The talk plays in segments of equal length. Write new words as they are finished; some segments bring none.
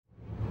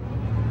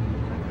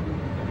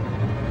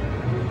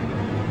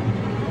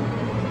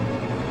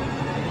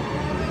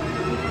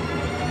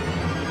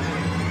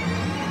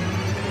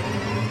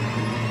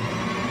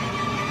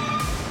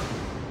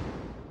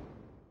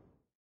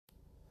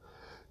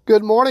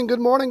Good morning, good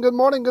morning, good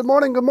morning, good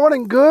morning, good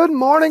morning, good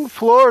morning,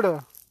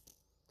 Florida.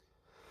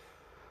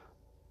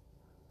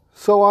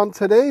 So on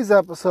today's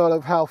episode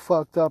of How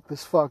Fucked Up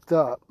is Fucked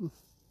Up,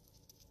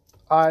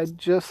 I'd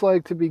just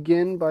like to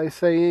begin by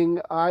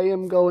saying I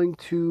am going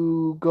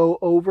to go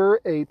over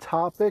a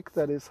topic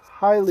that is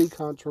highly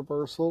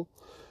controversial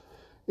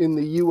in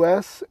the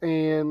U.S.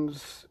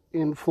 and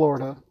in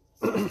Florida.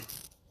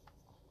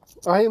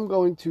 I am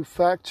going to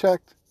fact check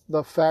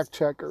the fact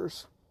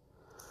checkers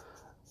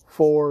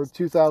for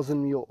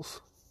 2,000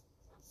 Mules.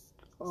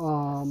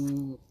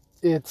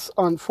 It's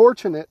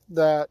unfortunate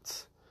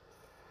that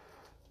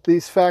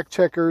these fact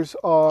checkers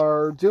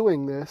are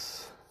doing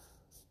this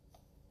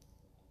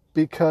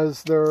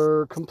because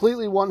they're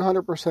completely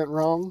 100%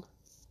 wrong,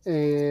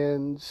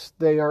 and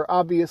they are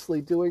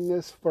obviously doing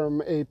this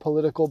from a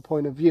political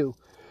point of view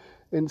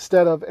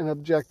instead of an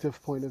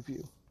objective point of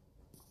view.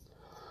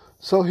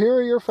 So here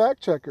are your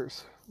fact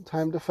checkers.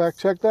 Time to fact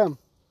check them.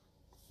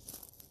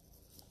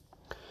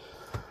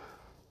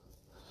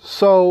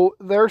 So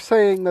they're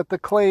saying that the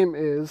claim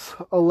is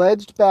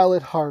alleged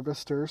ballot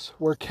harvesters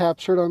were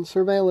captured on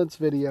surveillance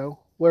video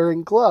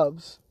wearing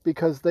gloves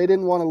because they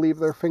didn't want to leave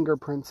their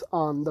fingerprints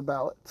on the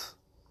ballots.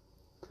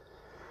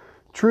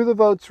 True the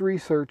Vote's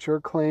researcher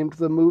claimed in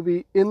the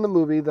movie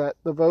that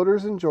the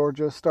voters in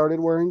Georgia started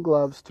wearing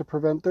gloves to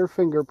prevent their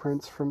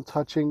fingerprints from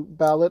touching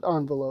ballot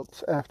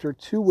envelopes after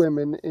two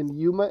women in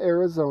Yuma,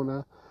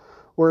 Arizona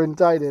were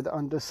indicted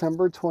on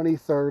December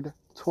 23rd,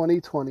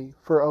 2020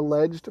 for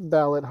alleged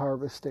ballot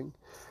harvesting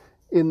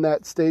in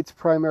that state's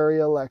primary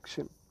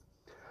election.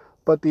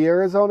 But the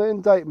Arizona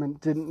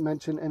indictment didn't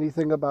mention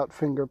anything about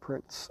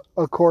fingerprints,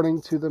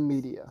 according to the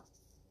media.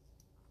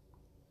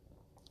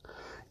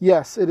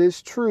 Yes, it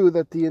is true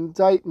that the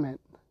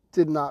indictment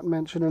did not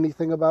mention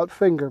anything about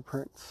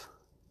fingerprints.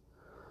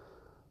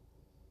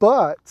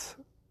 But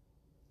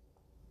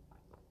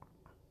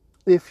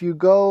if you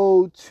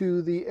go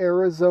to the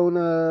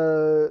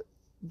Arizona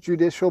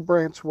Judicial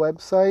Branch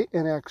website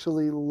and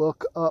actually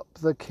look up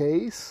the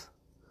case,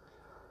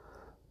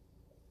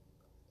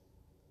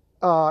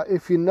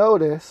 if you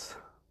notice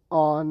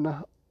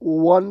on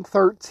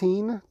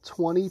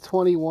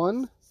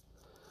 1/13/2021,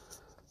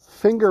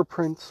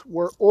 fingerprints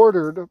were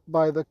ordered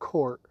by the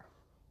court.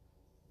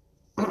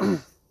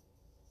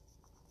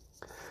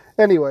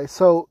 Anyway,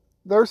 so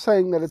they're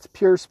saying that it's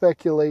pure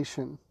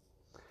speculation,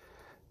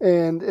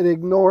 and it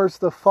ignores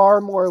the far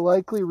more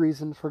likely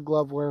reason for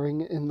glove wearing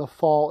in the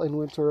fall and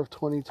winter of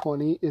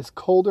 2020 is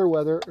colder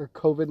weather or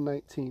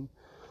COVID-19.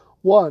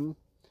 One,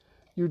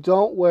 you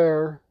don't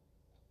wear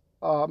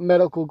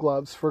medical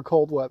gloves for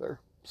cold weather,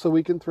 so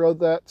we can throw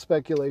that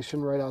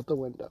speculation right out the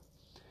window.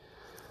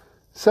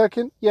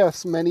 Second,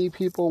 yes, many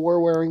people were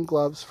wearing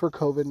gloves for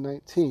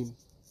COVID-19.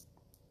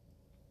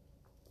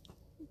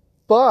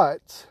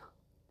 But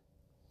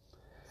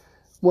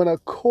when a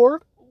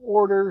court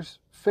orders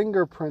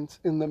fingerprints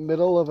in the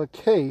middle of a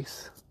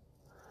case,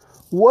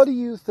 what do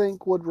you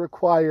think would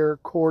require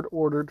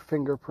court-ordered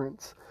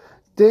fingerprints?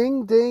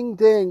 Ding, ding,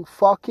 ding,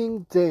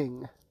 fucking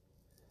ding.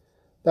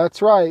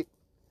 That's right.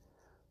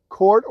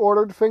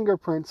 Court-ordered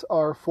fingerprints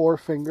are for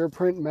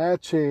fingerprint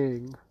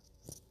matching.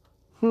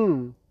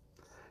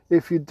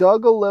 If you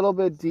dug a little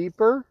bit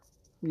deeper,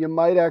 you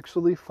might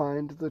actually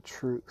find the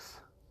truth.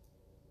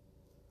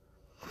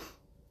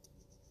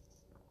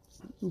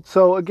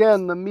 So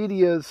again, the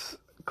media's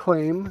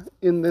claim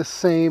in this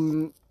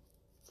same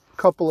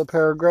couple of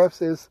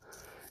paragraphs is,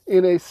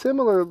 in a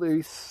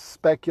similarly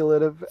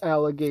speculative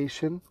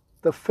allegation,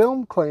 the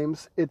film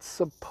claims its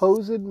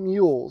supposed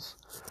mules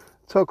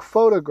took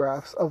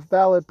photographs of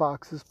ballot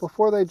boxes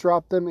before they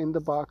dropped them into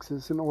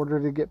boxes in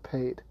order to get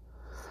paid.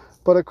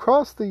 But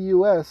across the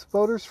U.S.,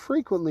 voters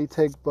frequently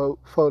take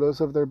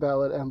photos of their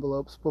ballot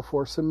envelopes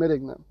before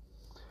submitting them.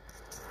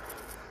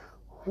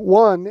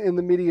 One, in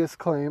the media's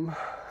claim,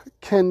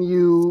 can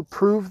you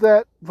prove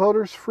that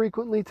voters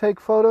frequently take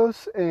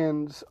photos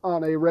and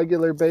on a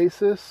regular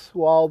basis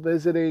while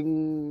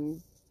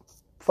visiting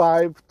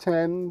 5,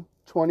 10,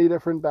 20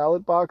 different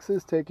ballot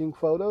boxes taking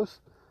photos?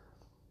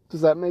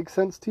 Does that make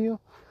sense to you?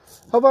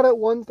 How about at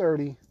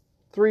 1:30,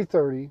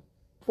 3:30,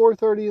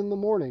 4:30 in the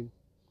morning?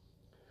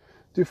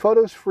 Do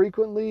photos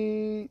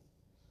frequently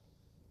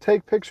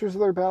take pictures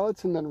of their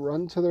ballots and then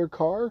run to their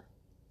car?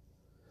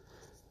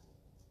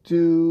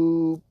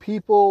 Do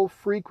people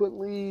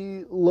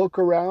frequently look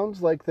around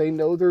like they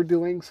know they're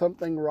doing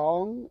something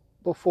wrong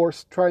before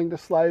trying to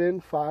slide in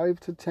 5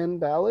 to 10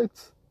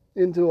 ballots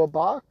into a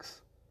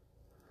box?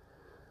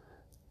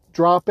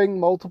 Dropping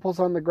multiples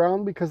on the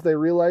ground because they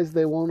realize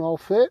they won't all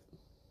fit?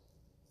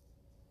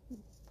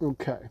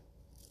 Okay.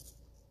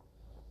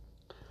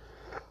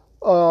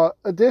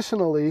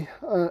 Additionally,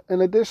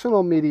 an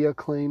additional media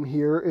claim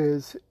here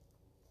is,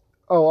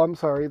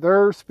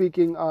 they're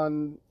speaking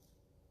on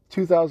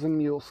 2,000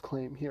 Mules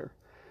claim here.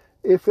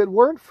 If it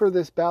weren't for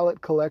this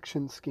ballot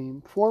collection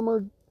scheme,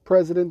 former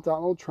President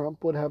Donald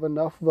Trump would have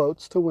enough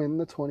votes to win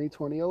the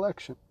 2020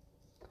 election.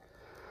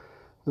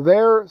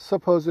 Their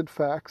supposed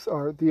facts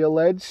are the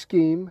alleged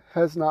scheme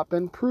has not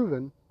been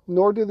proven,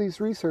 nor do these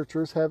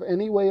researchers have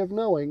any way of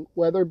knowing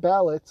whether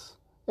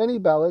any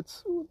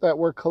ballots that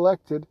were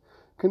collected,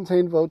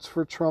 contain votes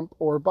for Trump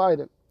or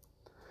Biden.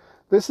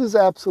 This is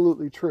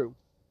absolutely true.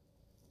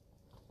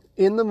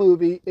 In the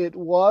movie, it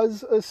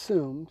was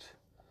assumed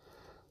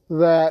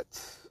that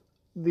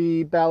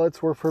the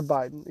ballots were for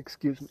Biden,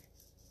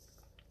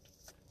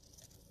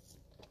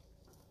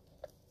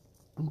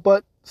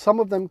 But some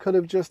of them could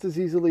have just as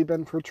easily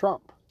been for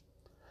Trump.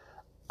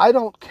 I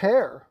don't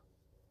care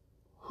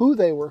who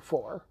they were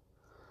for.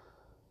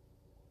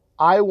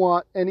 I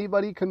want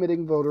anybody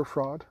committing voter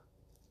fraud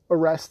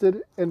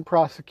arrested and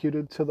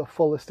prosecuted to the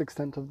fullest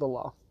extent of the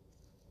law.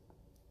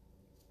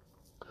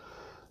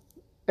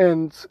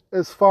 And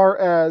as far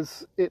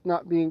as it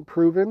not being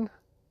proven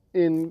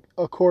in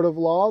a court of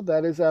law,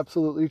 that is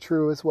absolutely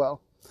true as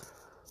well.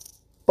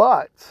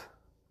 But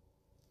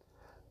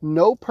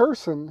no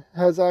person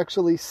has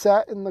actually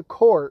sat in the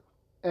court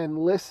and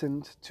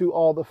listened to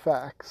all the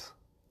facts.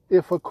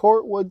 If a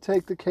court would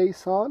take the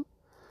case on,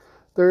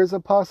 there is a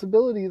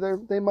possibility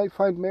they might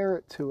find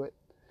merit to it.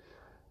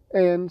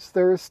 And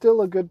there is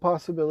still a good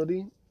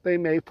possibility they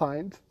may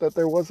find that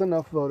there was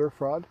enough voter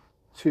fraud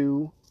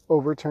to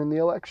overturn the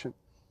election.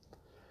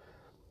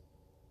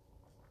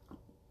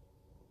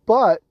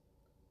 But,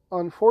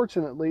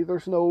 unfortunately,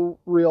 there's no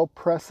real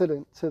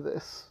precedent to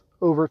this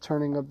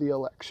overturning of the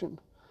election,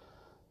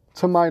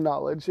 to my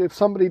knowledge. If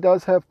somebody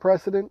does have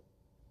precedent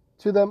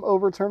to them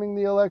overturning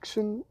the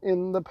election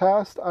in the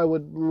past, I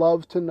would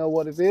love to know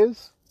what it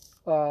is,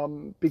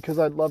 because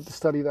I'd love to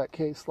study that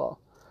case law.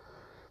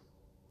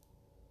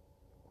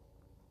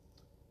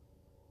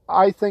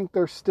 I think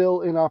there's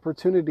still an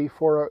opportunity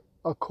for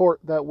a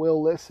court that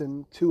will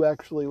listen to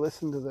actually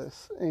listen to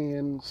this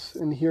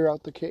and hear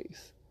out the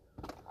case.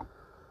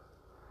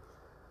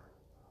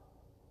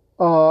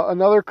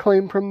 Another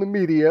claim from the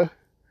media.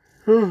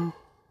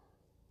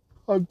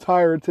 I'm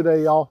tired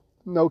today, y'all.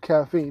 No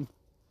caffeine.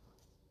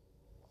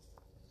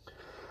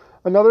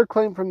 Another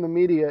claim from the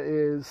media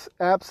is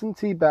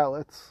absentee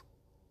ballots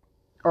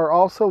are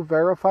also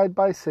verified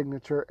by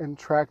signature and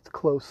tracked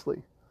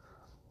closely.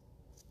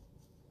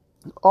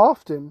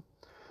 Often,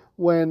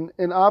 when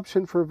an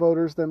option for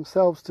voters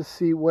themselves to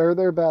see where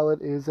their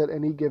ballot is at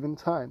any given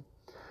time.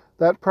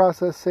 That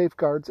process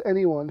safeguards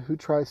anyone who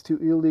tries to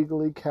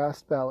illegally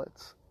cast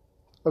ballots,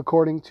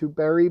 according to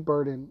Barry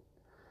Burden,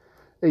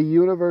 a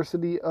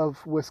University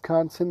of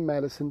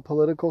Wisconsin-Madison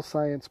political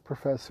science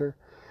professor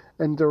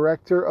and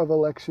director of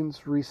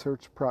elections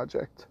research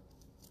project.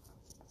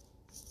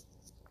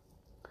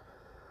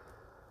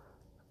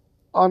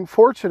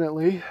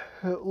 Unfortunately,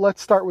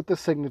 let's start with the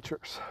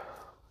signatures.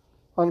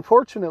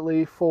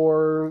 Unfortunately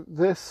for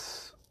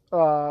this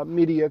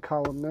media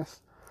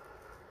columnist,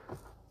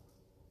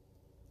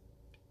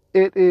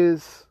 it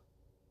is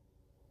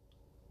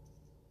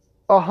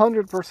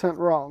 100%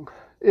 wrong.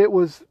 It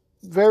was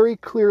very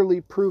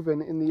clearly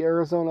proven in the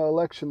Arizona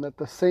election that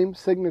the same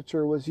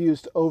signature was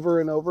used over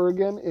and over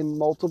again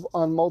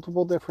on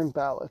multiple different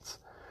ballots.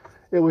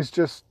 It was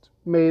just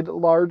made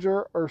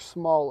larger or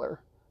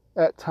smaller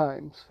at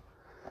times.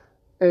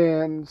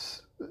 And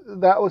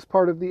that was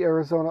part of the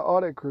Arizona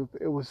audit group.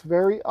 It was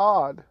very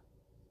odd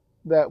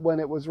that when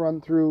it was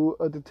run through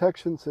a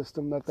detection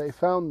system that they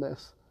found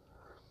this.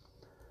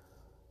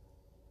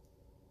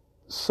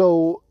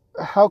 So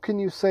how can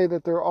you say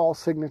that they're all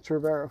signature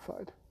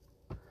verified?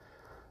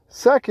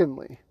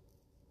 Secondly,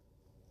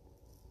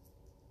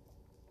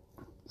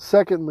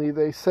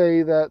 they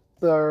say that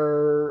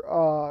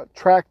they're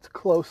tracked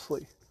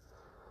closely.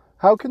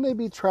 How can they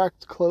be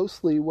tracked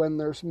closely when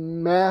there's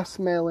mass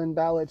mail-in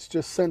ballots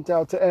just sent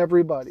out to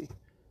everybody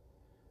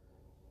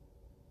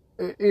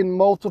in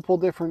multiple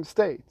different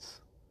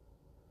states?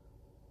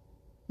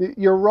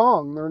 You're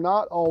wrong. They're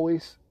not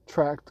always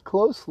tracked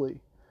closely.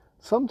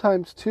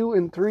 Sometimes 2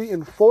 and 3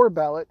 and 4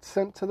 ballots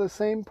sent to the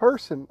same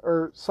person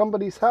or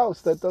somebody's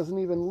house that doesn't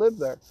even live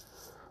there.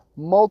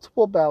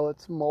 Multiple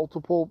ballots,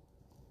 multiple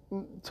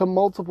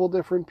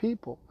different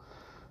people.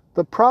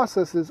 The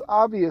process is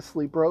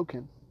obviously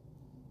broken.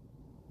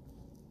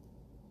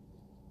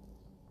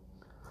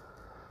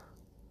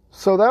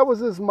 So that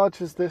was as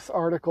much as this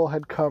article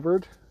had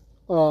covered.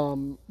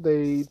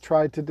 They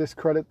tried to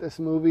discredit this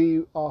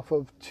movie off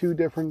of 2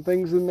 different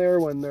things in there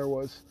when there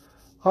was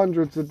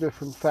hundreds of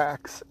different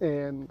facts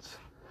and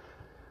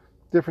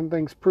different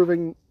things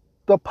proving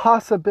the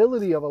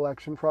possibility of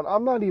election fraud.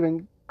 I'm not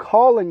even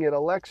calling it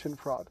election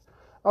fraud.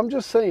 I'm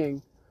just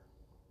saying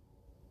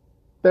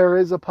there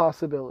is a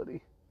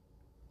possibility.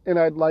 And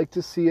I'd like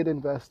to see it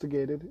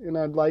investigated. And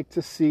I'd like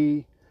to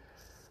see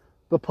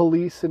the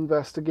police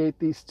investigate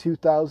these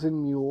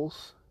 2,000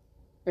 mules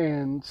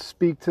and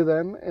speak to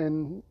them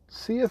and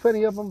see if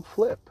any of them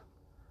flip.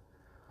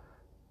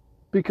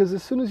 Because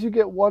as soon as you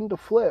get one to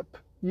flip,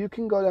 you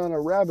can go down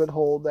a rabbit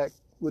hole that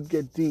would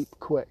get deep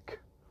quick.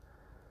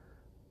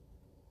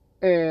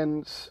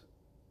 And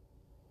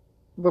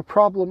the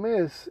problem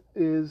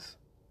is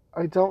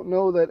I don't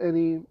know that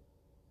any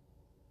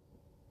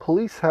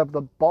police have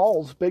the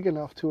balls big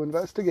enough to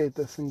investigate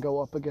this and go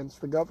up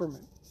against the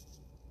government.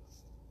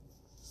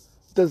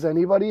 Does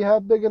anybody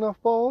have big enough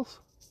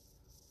balls?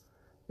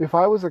 If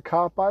I was a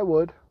cop, I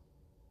would.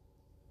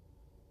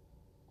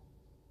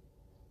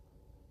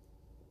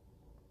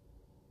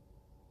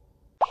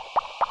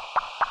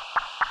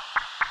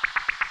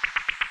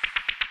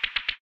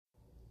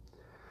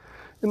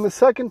 In the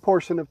second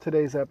portion of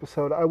today's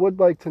episode, I would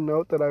like to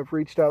note that I've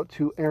reached out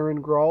to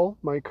Erin Grawl,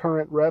 my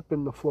current rep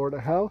in the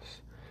Florida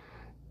House,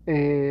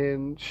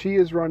 and she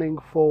is running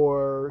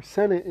for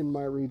Senate in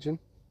my region.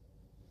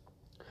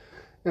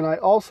 And I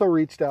also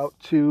reached out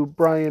to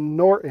Brian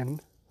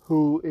Norton,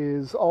 who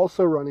is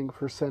also running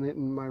for Senate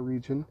in my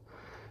region,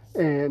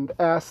 and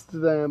asked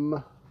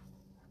them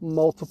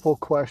multiple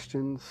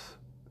questions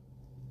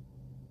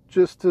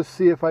just to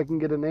see if I can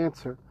get an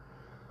answer.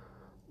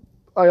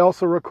 I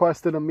also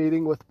requested a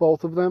meeting with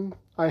both of them.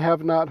 I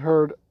have not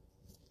heard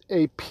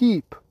a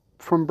peep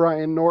from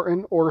Brian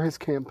Norton or his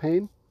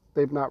campaign.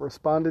 They've not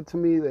responded to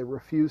me. They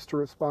refuse to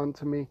respond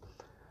to me.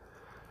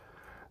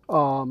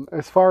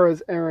 As far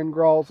as Erin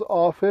Grawl's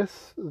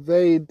office,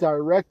 they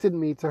directed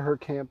me to her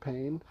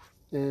campaign,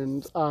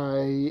 and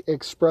I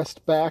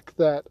expressed back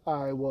that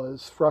I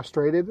was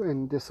frustrated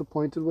and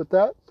disappointed with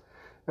that,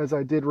 as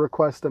I did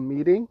request a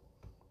meeting.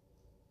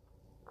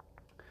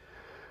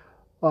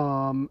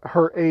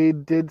 Her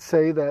aide did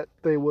say that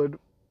they would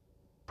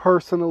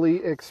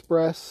personally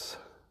express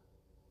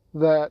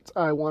that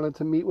I wanted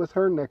to meet with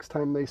her next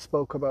time they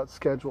spoke about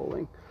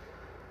scheduling.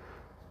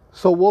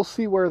 So we'll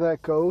see where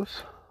that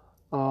goes.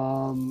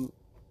 I'd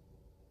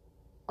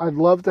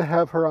love to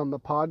have her on the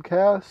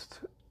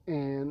podcast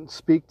and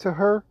speak to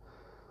her,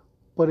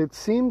 but it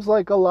seems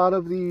like a lot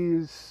of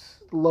these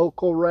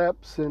local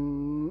reps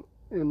and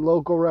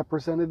local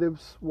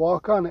representatives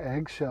walk on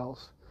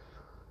eggshells.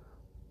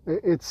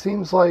 It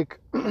seems like,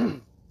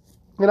 and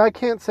I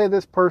can't say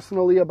this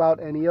personally about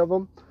any of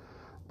them,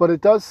 but it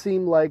does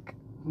seem like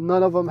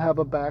none of them have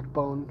a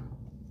backbone.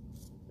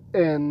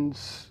 And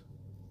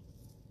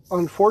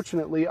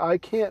unfortunately, I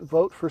can't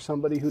vote for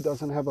somebody who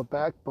doesn't have a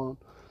backbone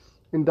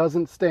and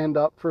doesn't stand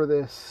up for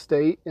this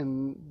state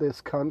and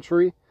this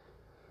country.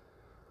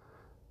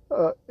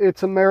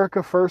 It's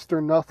America first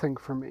or nothing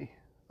for me.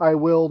 I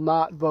will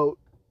not vote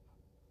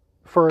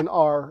for an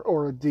R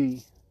or a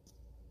D.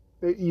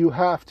 You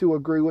have to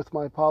agree with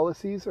my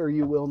policies or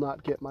you will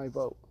not get my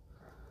vote.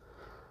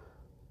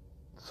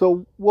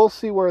 So we'll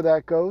see where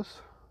that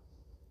goes.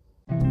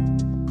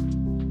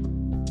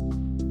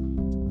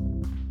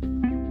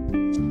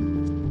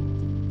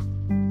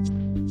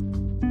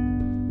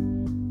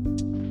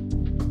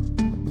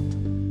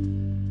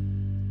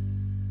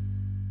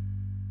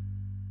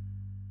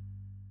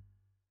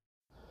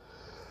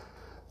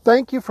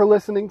 Thank you for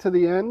listening to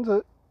the end,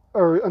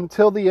 or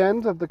until the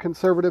end of the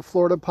Conservative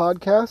Florida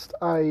podcast.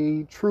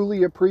 I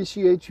truly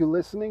appreciate you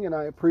listening, and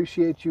I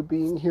appreciate you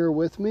being here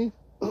with me.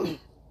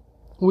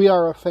 We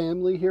are a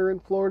family here in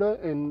Florida,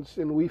 and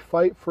we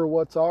fight for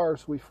what's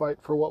ours. We fight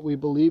for what we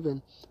believe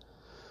in.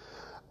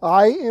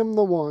 I am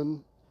the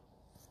one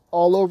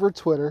all over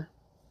Twitter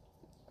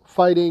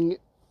fighting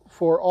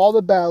for all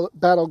the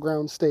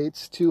battleground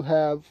states to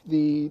have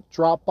the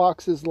drop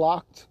boxes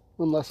locked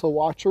unless a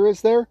watcher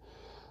is there.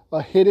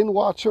 A hidden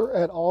watcher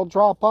at all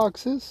drop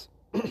boxes,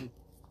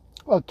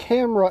 a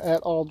camera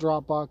at all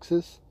drop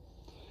boxes.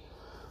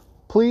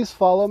 Please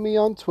follow me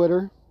on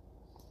Twitter,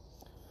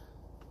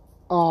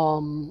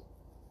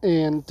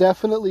 and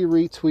definitely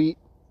retweet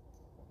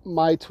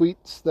my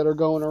tweets that are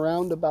going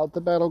around about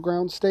the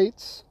battleground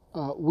states.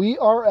 We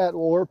are at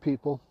war,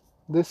 people.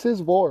 This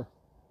is war.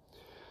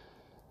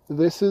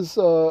 This is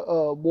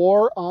a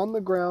war on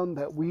the ground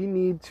that we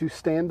need to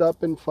stand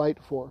up and fight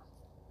for.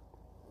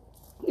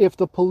 If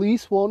the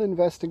police won't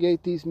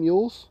investigate these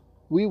mules,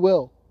 we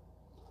will.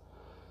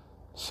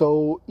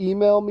 So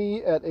email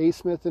me at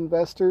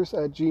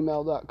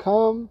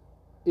asmithinvestors@gmail.com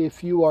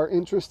if you are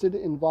interested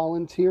in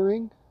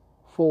volunteering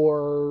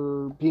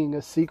for being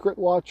a secret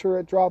watcher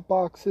at drop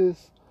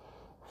boxes,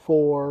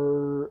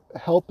 for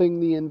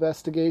helping the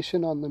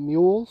investigation on the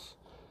mules.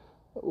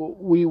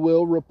 We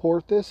will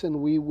report this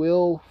and we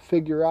will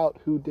figure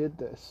out who did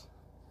this.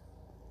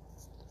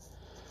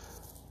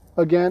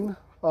 Again,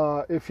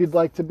 if you'd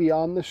like to be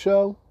on the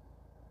show,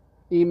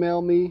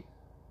 email me,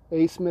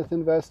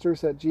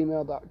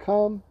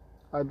 asmithinvestors@gmail.com.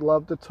 I'd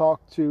love to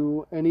talk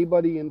to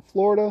anybody in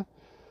Florida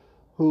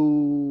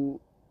who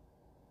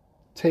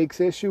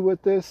takes issue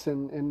with this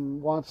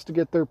and wants to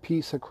get their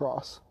piece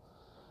across.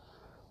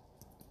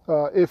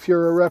 If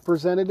you're a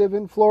representative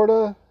in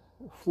Florida,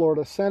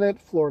 Florida Senate,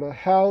 Florida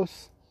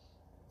House,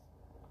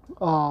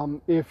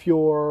 if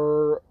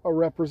you're a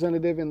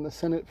representative in the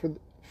Senate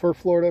for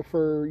Florida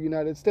for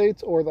United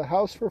States, or the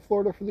House for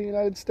Florida for the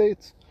United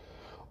States,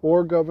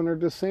 or Governor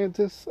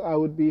DeSantis, I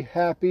would be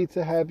happy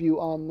to have you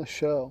on the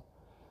show.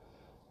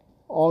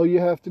 All you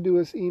have to do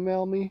is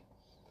email me.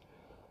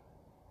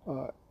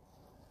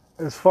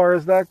 As far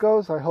as that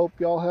goes, I hope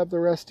y'all have the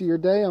rest of your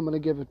day. I'm going to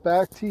give it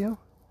back to you,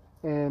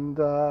 and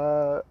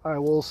I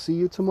will see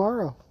you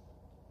tomorrow.